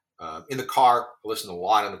 In the car, I listen a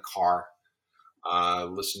lot in the car.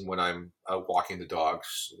 Listen when I'm out walking the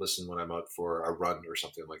dogs. Listen when I'm out for a run or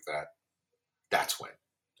something like that. That's when.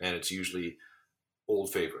 And it's usually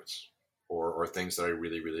old favorites or things that I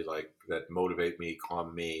really, really like that motivate me,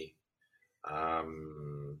 calm me,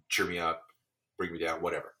 cheer me up, bring me down,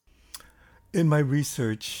 whatever. In my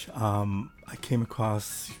research, I came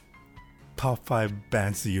across top 5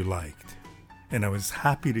 bands that you liked. And I was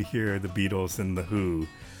happy to hear the Beatles and the Who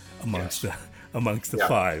amongst the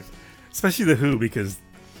 5, especially the Who because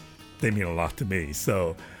they mean a lot to me.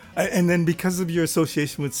 So, and then because of your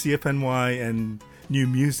association with CFNY and new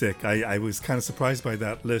music, I was kind of surprised by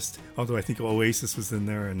that list. Although I think Oasis was in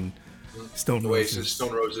there and Stone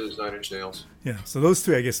Roses, 9 Inch Nails. Yeah, so those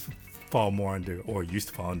 3 I guess fall more under, or used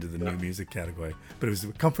to fall into the new music category. But it was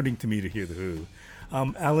comforting to me to hear the Who.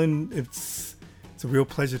 Alan, it's a real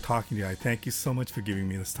pleasure talking to you. I thank you so much for giving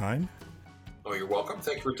me this time. Oh, you're welcome.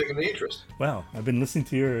 Thank you for taking the interest. Wow, I've been listening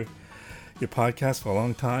to your podcast for a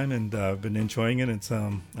long time, and I've been enjoying it. It's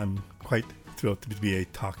I'm quite thrilled to be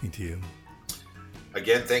talking to you.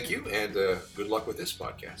 Again, thank you, and good luck with this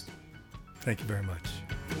podcast. Thank you very much.